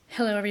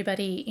Hello,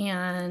 everybody,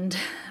 and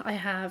I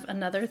have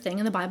another thing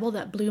in the Bible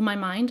that blew my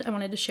mind I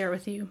wanted to share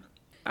with you.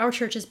 Our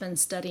church has been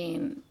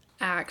studying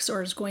Acts,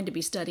 or is going to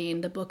be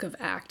studying the book of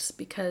Acts,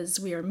 because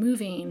we are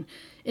moving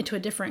into a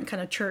different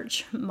kind of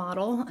church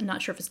model. I'm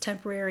not sure if it's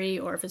temporary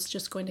or if it's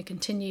just going to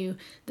continue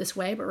this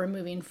way, but we're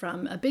moving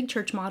from a big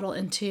church model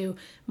into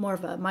more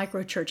of a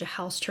micro church, a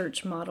house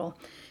church model.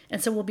 And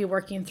so we'll be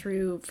working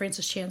through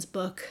Francis Chan's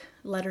book,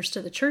 Letters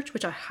to the Church,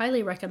 which I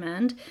highly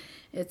recommend.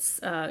 It's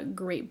a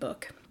great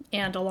book.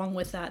 And along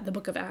with that, the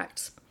book of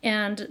Acts.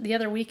 And the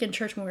other week in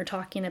church when we were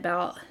talking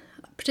about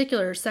a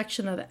particular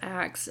section of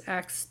Acts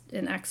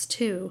in Acts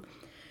 2,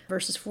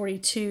 verses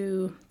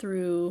 42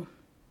 through,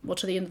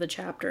 to the end of the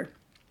chapter,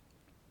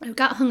 I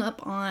got hung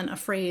up on a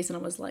phrase and I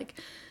was like,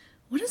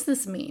 what does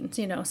this mean?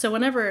 So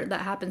whenever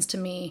that happens to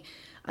me,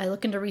 I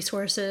look into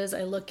resources,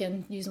 I look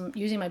in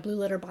using my Blue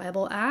Letter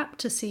Bible app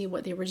to see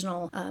what the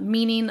original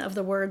meaning of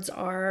the words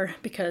are,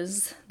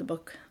 because the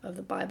book of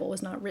the Bible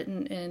was not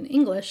written in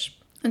English.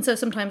 And so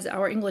sometimes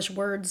our English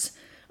words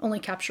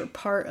only capture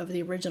part of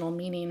the original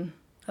meaning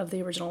of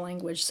the original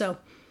language. So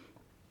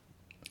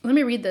let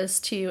me read this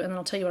to you, and then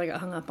I'll tell you what I got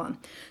hung up on.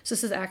 So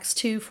this is Acts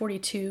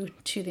 2:42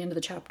 to the end of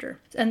the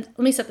chapter. And let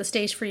me set the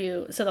stage for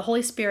you. So the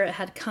Holy Spirit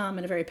had come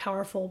in a very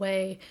powerful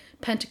way.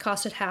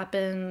 Pentecost had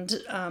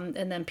happened,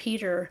 and then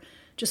Peter,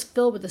 just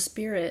filled with the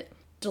Spirit,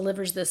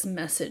 delivers this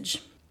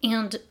message.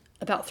 And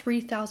about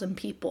 3,000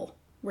 people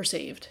were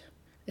saved.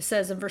 It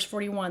says in verse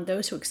 41,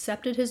 those who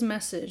accepted his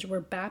message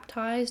were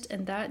baptized,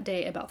 and that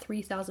day about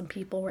 3,000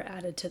 people were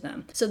added to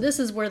them. So this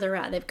is where they're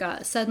at. They've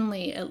got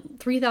suddenly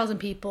 3,000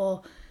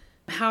 people.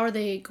 How are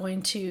they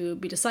going to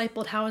be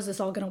discipled? How is this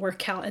all going to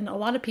work out? And a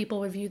lot of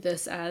people would view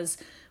this as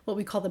what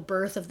we call the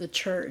birth of the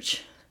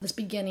church, this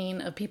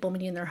beginning of people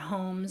meeting in their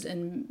homes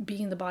and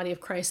being the body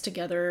of Christ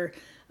together.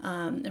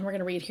 And we're going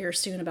to read here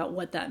soon about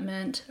what that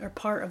meant, or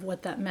part of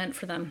what that meant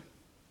for them.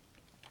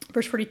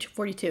 Verse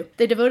 42,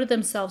 they devoted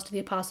themselves to the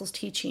apostles'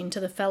 teaching,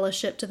 to the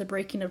fellowship, to the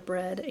breaking of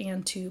bread,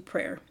 and to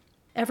prayer.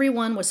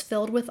 Everyone was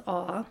filled with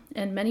awe,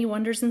 and many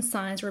wonders and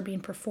signs were being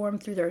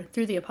performed through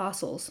the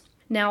apostles.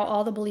 Now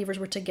all the believers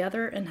were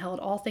together and held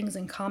all things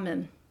in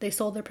common. They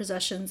sold their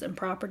possessions and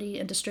property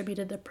and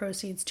distributed the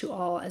proceeds to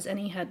all as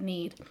any had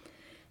need.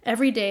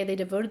 Every day they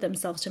devoted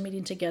themselves to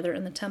meeting together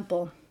in the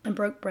temple and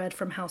broke bread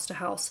from house to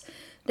house.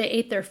 They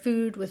ate their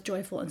food with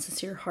joyful and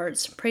sincere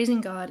hearts,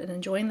 praising God and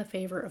enjoying the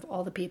favor of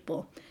all the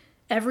people.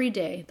 Every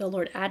day the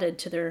Lord added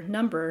to their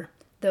number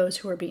those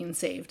who were being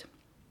saved.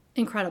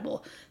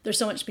 Incredible. There's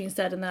so much being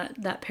said in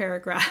that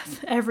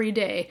paragraph. Every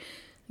day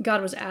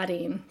God was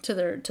adding to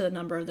the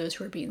number of those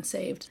who were being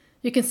saved.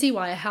 You can see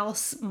why a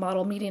house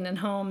model meeting in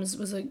homes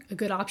was a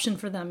good option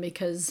for them,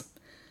 because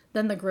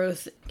then the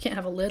growth can't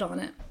have a lid on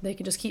it. They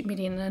can just keep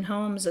meeting in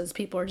homes as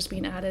people are just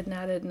being added and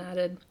added and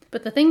added.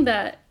 But the thing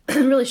that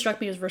really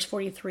struck me was verse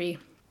 43.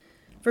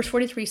 Verse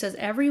 43 says,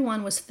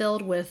 everyone was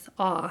filled with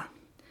awe,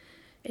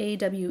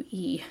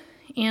 A-W-E.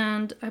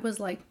 And I was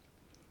like,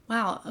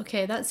 wow,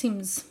 okay, that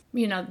seems,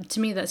 to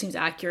me that seems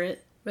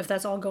accurate. If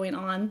that's all going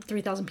on,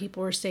 3,000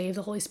 people were saved,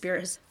 the Holy Spirit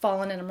has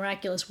fallen in a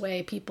miraculous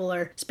way, people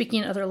are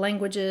speaking other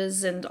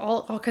languages, and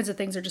all kinds of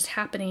things are just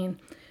happening.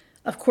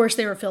 Of course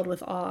they were filled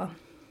with awe.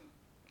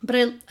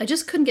 But I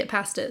just couldn't get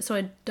past it, so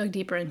I dug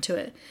deeper into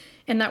it.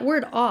 And that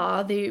word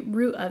awe, the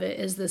root of it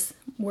is this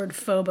word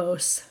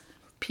phobos,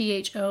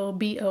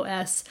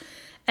 P-H-O-B-O-S.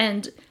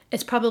 And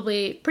it's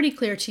probably pretty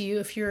clear to you,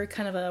 if you're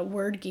kind of a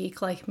word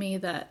geek like me,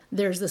 that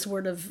there's this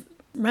word of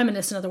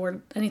reminiscent of the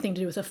word, anything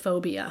to do with a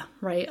phobia,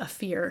 right? A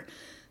fear.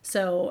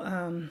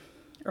 So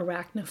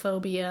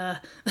arachnophobia,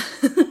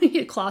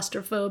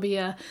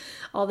 claustrophobia,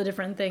 all the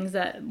different things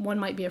that one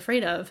might be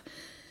afraid of.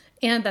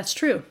 And that's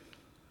true.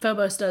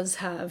 Phobos does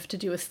have to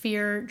do with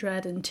fear,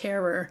 dread, and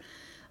terror.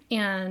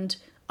 And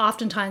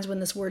oftentimes when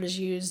this word is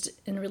used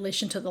in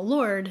relation to the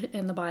Lord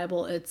in the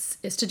Bible, it's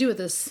to do with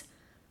this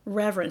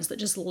reverence that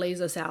just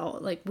lays us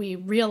out. Like, we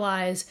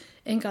realize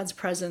in God's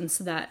presence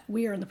that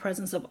we are in the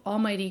presence of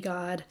Almighty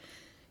God.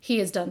 He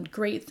has done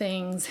great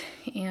things,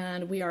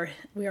 and we are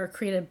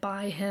created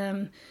by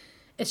Him.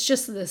 It's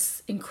just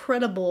this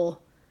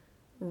incredible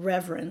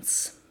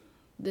reverence,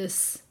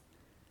 this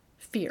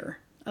fear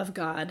of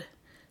God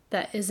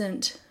that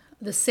isn't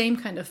the same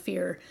kind of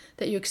fear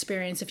that you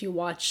experience if you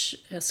watch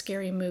a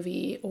scary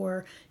movie,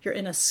 or you're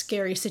in a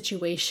scary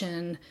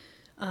situation,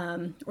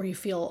 or you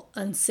feel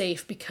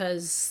unsafe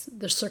because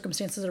the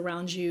circumstances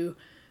around you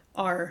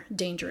are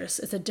dangerous.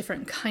 It's a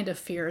different kind of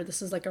fear.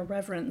 This is like a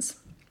reverence.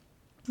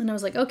 And I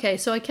was like, okay,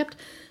 so I kept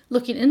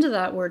looking into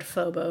that word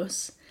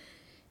phobos,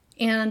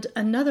 and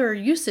another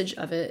usage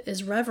of it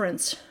is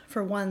reverence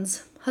for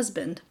one's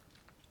husband.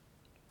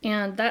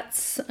 And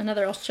that's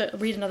another, I'll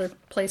read another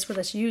place where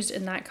that's used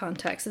in that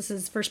context. This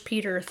is 1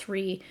 Peter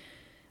 3,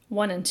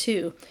 1 and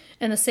 2.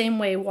 In the same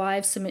way,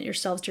 wives, submit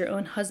yourselves to your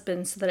own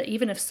husbands, so that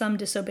even if some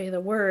disobey the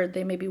word,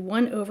 they may be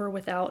won over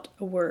without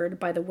a word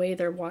by the way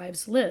their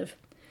wives live.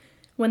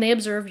 When they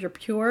observe your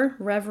pure,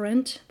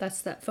 reverent,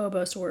 that's that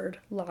phobos word,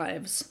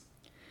 lives.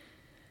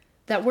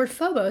 That word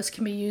phobos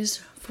can be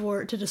used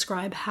to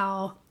describe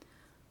how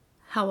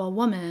how a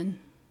woman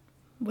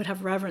would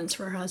have reverence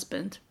for her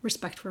husband,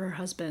 respect for her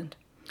husband.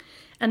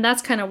 And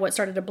that's kind of what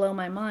started to blow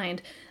my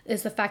mind,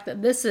 is the fact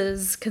that this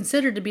is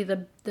considered to be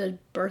the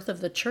birth of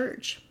the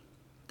church.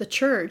 The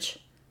church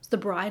is the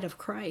bride of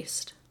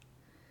Christ.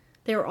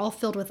 They were all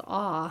filled with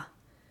awe.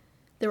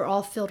 They were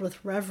all filled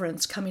with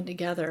reverence, coming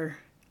together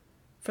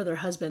for their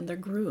husband, their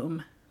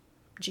groom,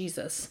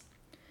 Jesus.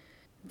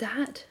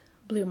 That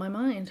blew my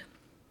mind.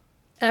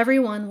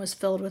 Everyone was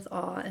filled with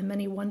awe, and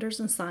many wonders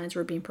and signs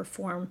were being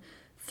performed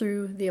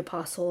through the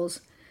apostles.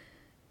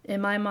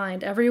 In my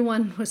mind,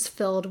 everyone was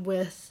filled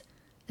with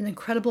an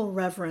incredible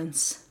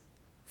reverence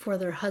for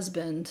their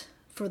husband,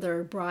 for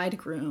their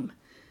bridegroom,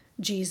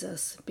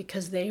 Jesus,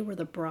 because they were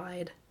the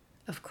bride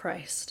of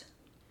Christ.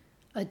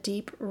 A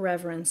deep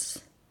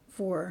reverence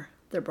for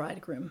their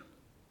bridegroom.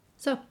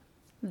 So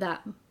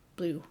that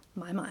blew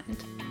my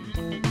mind.